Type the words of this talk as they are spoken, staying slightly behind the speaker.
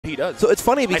he does. So it's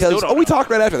funny because we talked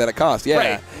right after that at cost. Yeah,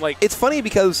 right. Like it's funny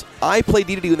because I played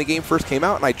DDD when the game first came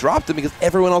out, and I dropped him because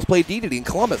everyone else played DDD in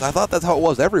Columbus. I thought that's how it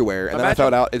was everywhere, and then I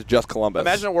found out it's just Columbus.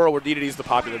 Imagine a world where DDD is the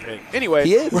popular pick. Anyway,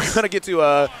 he is. We're gonna get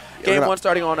to game one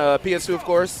starting on PS2, of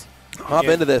course. Hop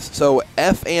into this. So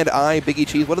F&I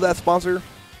BiggieCheeze. What did that sponsor?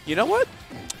 You know what?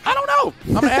 I don't know.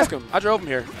 I'm gonna ask him. I drove him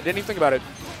here. I didn't even think about it.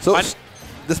 So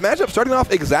this matchup starting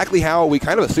off exactly how we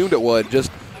kind of assumed it would.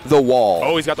 Just the wall.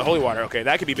 Oh, he's got the holy water. Okay,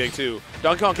 that could be big too.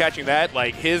 Donkey Kong catching that,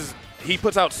 like he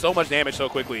puts out so much damage so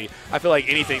quickly. I feel like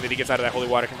anything that he gets out of that holy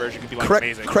water conversion could be like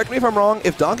amazing. Correct me if I'm wrong.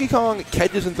 If Donkey Kong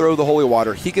catches and throws the holy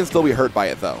water, he can still be hurt by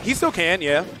it though. He still can,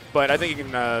 yeah. But I think he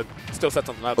can still set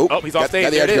something up. Oh, he's off stage.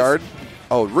 Got the edge guard.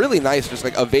 Oh, really nice. Just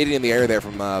like evading in the air there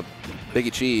from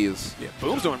BiggieCheeze. Yeah,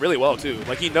 Boom's doing really well too.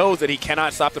 Like he knows that he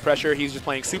cannot stop the pressure. He's just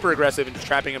playing super aggressive and just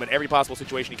trapping him in every possible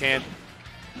situation he can.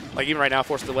 Like even right now,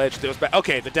 forced to the ledge.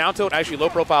 Okay, the down tilt actually low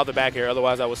profile the back air.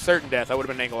 Otherwise, I was certain death. That would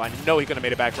have been an angle I know he could have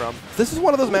made it back from. This is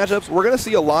one of those matchups we're going to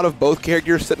see a lot of both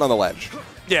characters sitting on the ledge.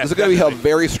 Yeah, this is going to be a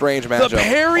very strange matchup. The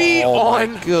parry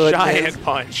on Giant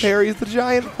Punch. Parries the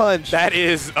Giant Punch. That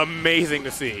is amazing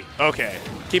to see. Okay,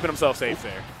 keeping himself safe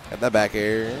there. Got that back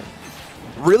air.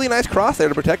 Really nice cross there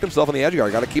to protect himself on the edge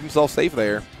guard. Got to keep himself safe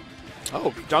there.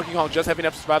 Oh, Donkey Kong just having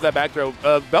enough to survive that back throw.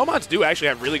 Belmonts do actually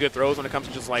have really good throws when it comes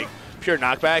to just like pure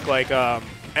knockback. Like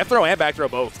F throw and back throw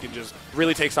both can just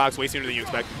really take stocks way sooner than you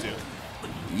expect them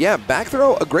to. Yeah, back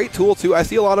throw, a great tool too. I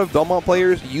see a lot of Belmont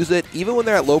players use it even when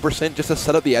they're at low percent just to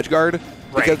set up the edge guard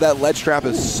because that ledge trap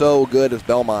is so good as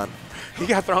Belmont. He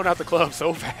got thrown out the club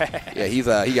so fast. Yeah,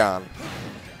 he gone.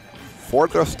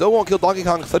 Forward throw still won't kill Donkey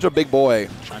Kong. Such a big boy.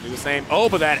 Trying to do the same. Oh,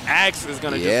 but that axe is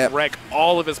going to just wreck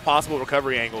all of his possible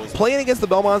recovery angles. Playing against the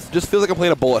Belmonts just feels like I'm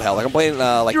playing a bullet hell. Like I'm playing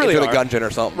like Enter the Gungeon or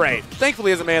something. Right.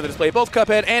 Thankfully, as a man that has played both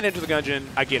Cuphead and Enter the Gungeon,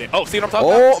 I get it. Oh, see what I'm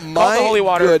talking about? Oh, my the holy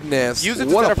water. goodness. Use it to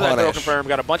set up for that throw confirm.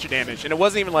 Got a bunch of damage. And it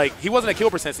wasn't even like, he wasn't at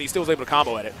kill percent, so he still was able to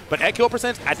combo at it. But at kill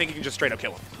percent, I think he can just straight up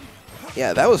kill him.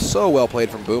 Yeah, that was so well played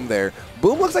from Boom there.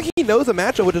 Boom looks like he knows the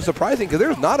matchup, which is surprising because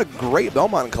there's not a great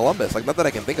Belmont in Columbus. Like, not that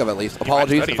I can think of at least.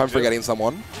 Apologies if I'm forgetting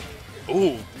someone.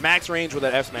 Ooh, max range with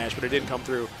that F smash, but it didn't come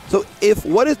through. So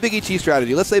what is BiggieCheeze's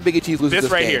strategy? Let's say BiggieCheeze loses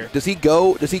this right game. Here. Does he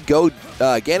go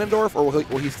Ganondorf or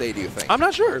will he stay, do you think? I'm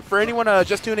not sure. For anyone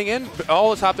just tuning in, all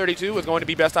the top 32 is going to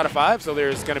be best out of 5, so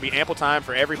there's going to be ample time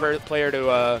for every player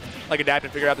to like adapt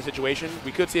and figure out the situation.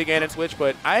 We could see a Ganon switch,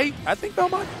 but I think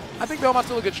Belmont. I think Belmont's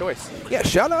still a good choice. Yeah,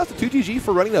 shout out to 2TG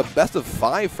for running a best of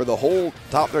 5 for the whole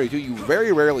top 32. You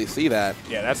very rarely see that.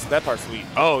 Yeah, that part's sweet.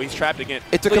 Oh, he's trapped again.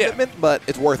 It's a commitment, but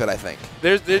it's worth it, I think.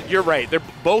 You're right.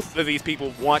 Both of these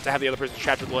people want to have the other person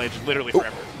trapped at the ledge literally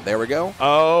forever. There we go.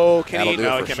 Oh, can he?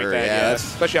 No, he can't make that. Yeah,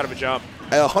 especially out of a jump.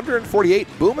 At 148,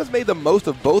 Boom has made the most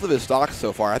of both of his stocks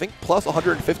so far. I think plus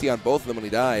 150 on both of them when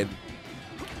he died.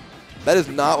 That is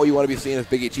not what you want to be seeing as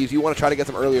BiggieCheeze. You want to try to get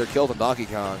some earlier kills on Donkey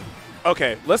Kong.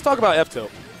 Okay, let's talk about F-tilt.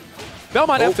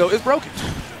 Belmont F-tilt is broken.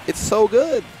 It's so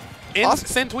good.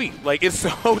 Send tweet. Like, it's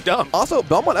so dumb. Also,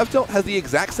 Belmont F-tilt has the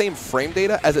exact same frame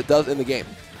data as it does in the game.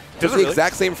 Does it the really?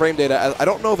 Exact same frame data. I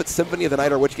don't know if it's Symphony of the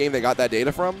Night or which game they got that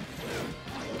data from,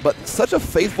 but such a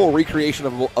faithful recreation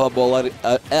of a beloved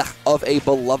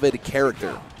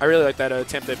character. I really like that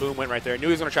attempt that Boom went right there. I knew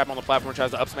he was going to trap him on the platform and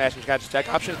tries to up smash and catch his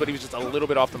tech options, but he was just a little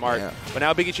bit off the mark. Yeah. But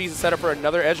now BiggieCheeze is set up for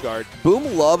another edge guard.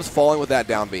 Boom loves falling with that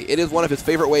down B. It is one of his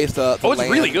favorite ways to it's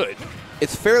land. Really good.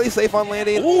 It's fairly safe on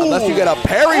landing unless you get a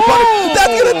parry punish. That's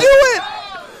going to do it!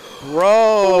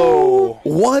 Bro.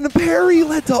 One parry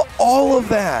led to all of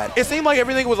that. It seemed like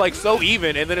everything was like so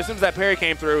even, and then as soon as that parry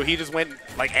came through, he just went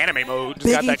like anime mode.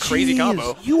 Just got that crazy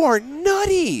combo. You are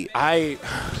nutty.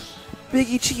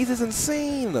 BiggieCheeze is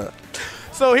insane.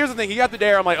 So here's the thing. He got the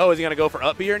dare. I'm like, oh, is he going to go for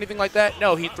up B or anything like that?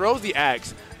 No, he throws the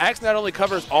axe. Axe not only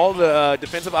covers all the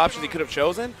defensive options he could have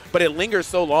chosen, but it lingers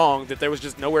so long that there was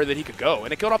just nowhere that he could go.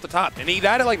 And it killed off the top. And he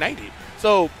died at like 90.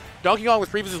 So Donkey Kong was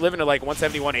previously living at like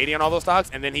 170, 180 on all those stocks,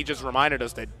 and then he just reminded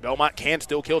us that Belmont can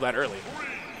still kill that early.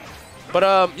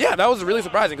 But, yeah, that was really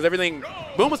surprising because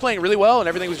Boom was playing really well, and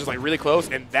everything was just like really close,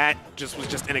 and that just was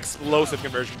just an explosive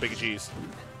conversion for BiggieCheeze.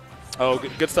 Oh,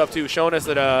 good stuff, too. Showing us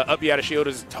that up B out of shield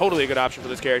is totally a good option for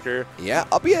this character. Yeah,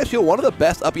 up B out of shield, one of the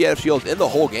best up B out of shields in the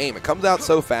whole game. It comes out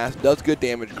so fast, does good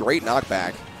damage, great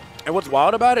knockback. And what's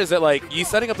wild about it is that, like, he's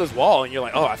setting up this wall, and you're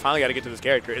like, oh, I finally got to get to this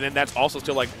character. And then that's also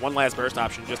still, like, one last burst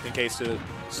option just in case to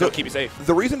keep you safe.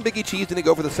 The reason BiggieCheeze didn't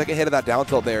go for the second hit of that down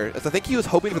tilt there is I think he was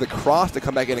hoping for the cross to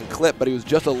come back in and clip, but he was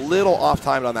just a little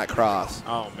off-timed on that cross.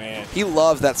 Oh, man. He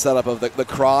loves that setup of the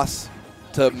cross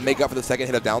to make up for the second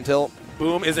hit of down tilt.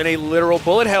 Boom is in a literal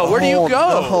bullet hell. Where do you go?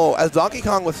 No. As Donkey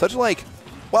Kong with such, like,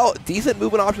 well, decent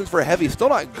movement options for a heavy, still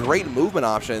not great movement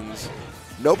options.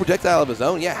 no projectile of his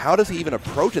own. Yeah, how does he even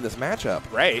approach in this matchup?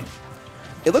 Right.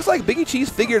 It looks like BiggieCheeze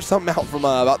figured something out from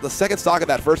about the second stock of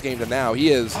that first game to now. He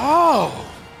is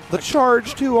the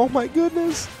charge, too. Oh, my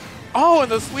goodness. Oh,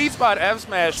 and the sweet spot F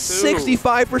smash, too.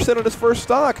 65% on his first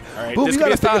stock. All right, Boom, you got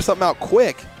to figure something out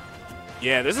quick.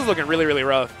 Yeah, this is looking really, really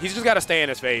rough. He's just got to stay in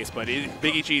his face, but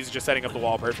BiggieCheeze is just setting up the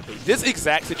wall perfectly. This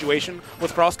exact situation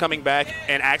with Cross coming back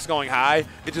and Axe going high,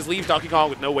 it just leaves Donkey Kong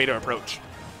with no way to approach.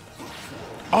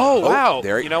 Oh, wow.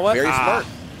 There, you know what? Very smart.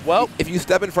 Well, if you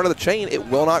step in front of the chain, it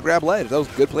will not grab ledge. That was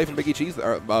good play from BiggieCheeze,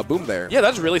 or Boom there. Yeah,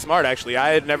 that's really smart, actually. I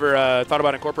had never thought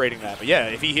about incorporating that. But, yeah,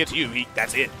 if he hits you,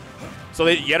 that's it. So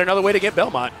yet another way to get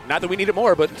Belmont. Not that we need it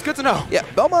more, but it's good to know. Yeah,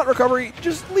 Belmont recovery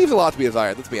just leaves a lot to be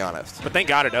desired, let's be honest. But thank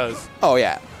God it does. Oh,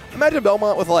 yeah. Imagine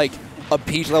Belmont with, like, a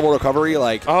Peach-level recovery,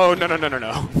 like... Oh, no.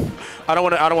 I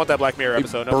don't want that Black Mirror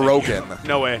episode. No, broken.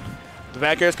 No way. The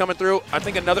back air's coming through. I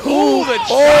think another... Ooh, the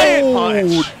giant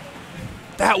punch!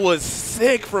 That was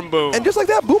sick from Boom. And just like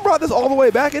that, Boom brought this all the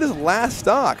way back in his last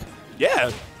stock. Yeah.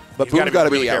 But Boom got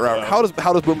to be out. How does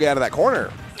Boom get out of that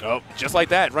corner? Oh, just like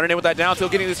that. Running in with that down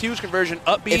tilt, getting this huge conversion.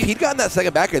 Up B. If he'd gotten that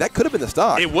second back air, that could have been the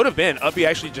stock. It would have been. Up B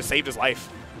actually just saved his life.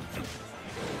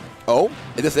 Oh,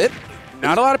 is this it?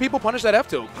 Not a lot of people punish that F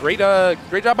tilt. Great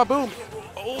job by Boom.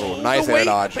 Oh, nice air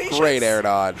dodge. Great air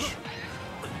dodge.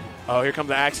 Oh, here come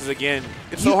the axes again.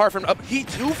 It's so hard for him. Up. He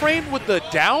two-framed with the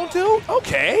down tilt?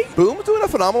 Okay. Boom's doing a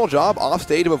phenomenal job off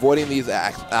stage of avoiding these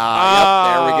axes. Yep,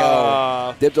 there we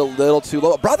go. Dipped a little too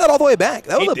low. Brought that all the way back.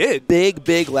 That was a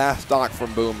big last stock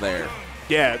from Boom there.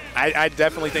 Yeah, I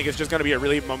definitely think it's just going to be a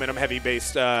really momentum-heavy base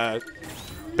set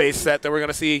that we're going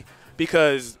to see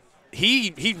because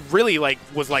he really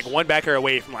was one back air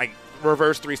away from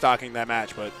reverse three-stocking that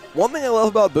match. But one thing I love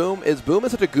about Boom is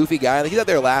such a goofy guy. He's out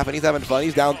there laughing. He's having fun.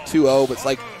 He's down 2-0, but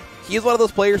it's he's one of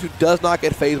those players who does not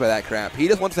get fazed by that crap. He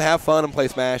just wants to have fun and play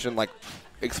Smash and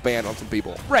expand on some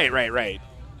people. Right.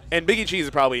 And BiggieCheeze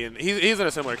is probably he's in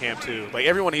a similar camp too.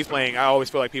 Everyone he's playing, I always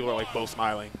feel like people are both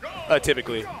smiling,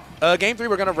 typically. Game 3,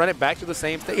 we're going to run it back to the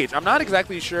same stage. I'm not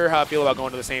exactly sure how I feel about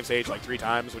going to the same stage 3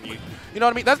 times when you know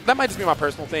what I mean? That might just be my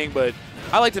personal thing, but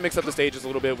I like to mix up the stages a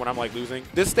little bit when I'm losing.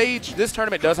 This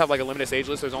tournament does have a limited stage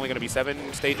list. There's only going to be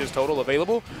 7 stages total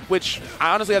available, which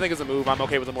I think is a move. I'm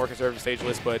okay with a more conservative stage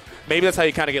list, but maybe that's how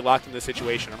you kind of get locked in this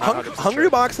situation.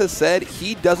 Hungrybox has said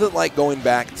he doesn't like going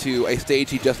back to a stage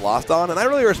he just lost on, and I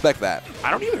really respect that. I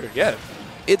don't either, yeah.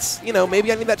 It's,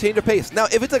 maybe I need that change of pace. Now,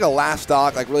 if it's a last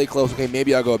stock, really close, okay,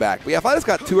 maybe I'll go back. But yeah, if I just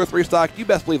got 2 or 3 stock, you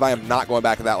best believe I am not going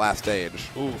back to that last stage.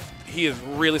 Ooh, he is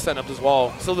really setting up this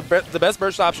wall. So the best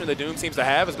burst option that Doom seems to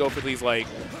have is go for these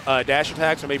dash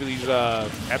attacks or maybe these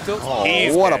F tilts.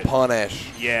 Oh, what a punish!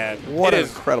 Yeah, what an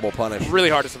incredible punish. Really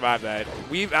hard to survive that.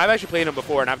 I've actually played him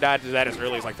before, and I've died to that as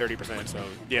early as 30%. So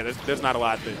yeah, there's not a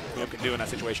lot that Boom can do in that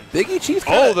situation.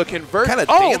 BiggieCheeze, the conversion, kind of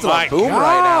dancing on Boom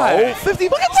right now. Oh, 50,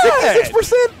 look at that,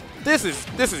 66%. This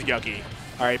is yucky.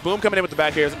 All right, Boom coming in with the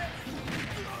back airs.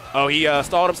 Oh, he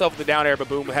stalled himself with the down air, but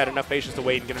Boom had enough patience to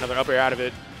wait and get another up air out of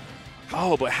it.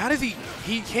 Oh, but how does he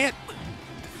can't.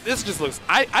 This just looks,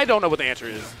 I don't know what the answer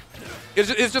is.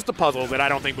 It's just a puzzle that I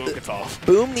don't think Boom can solve.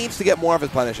 Boom needs to get more of his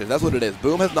punishes. That's what it is.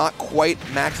 Boom has not quite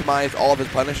maximized all of his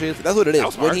punishes. That's what it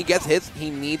is. When he gets hits, he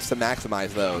needs to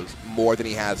maximize those more than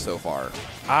he has so far.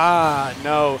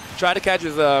 No. Tried to catch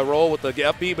his roll with the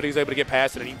up B, but he's able to get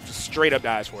past it, and he just straight up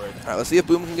dies for it. All right, let's see if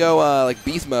Boom can go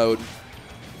beast mode.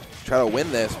 Try to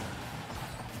win this.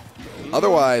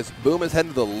 Otherwise, Boom is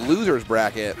heading to the loser's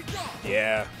bracket.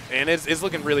 Yeah, and it's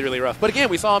looking really, really rough. But again,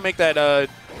 we saw him make that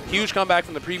huge comeback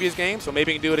from the previous game, so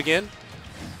maybe he can do it again.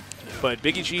 But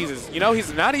BiggieCheeze is,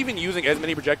 he's not even using as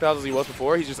many projectiles as he was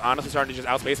before. He's just honestly starting to just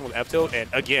outspace him with F-tilt. And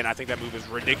again, I think that move is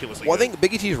ridiculously good. I think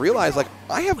BiggieCheeze realized,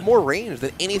 I have more range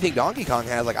than anything Donkey Kong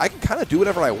has. I can kind of do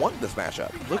whatever I want in this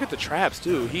matchup. Look at the traps,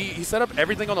 too. He set up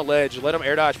everything on the ledge, let him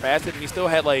air dodge past it, and he still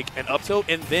had, an up-tilt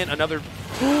and then another.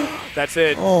 That's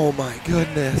it. Oh, my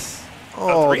goodness.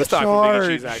 Oh, the charge.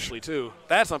 From BiggieCheeze, actually, too.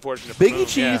 That's unfortunate.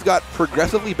 BiggieCheeze got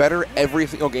progressively better every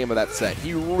single game of that set.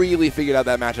 He really figured out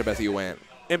that matchup as he went.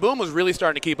 And Boom was really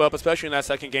starting to keep up, especially in that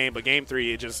second game. But game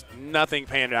 3, nothing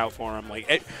panned out for him.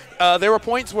 There were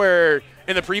points where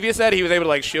in the previous set he was able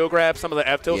to shield grab some of the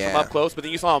F tilts from up close, but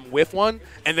then you saw him whiff one,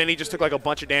 and then he just took a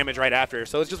bunch of damage right after.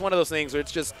 So it's just one of those things where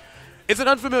it's an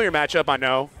unfamiliar matchup, I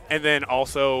know. And then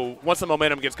also once the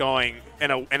momentum gets going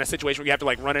in a situation where you have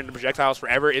to run into projectiles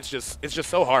forever, it's just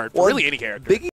so hard for really any character.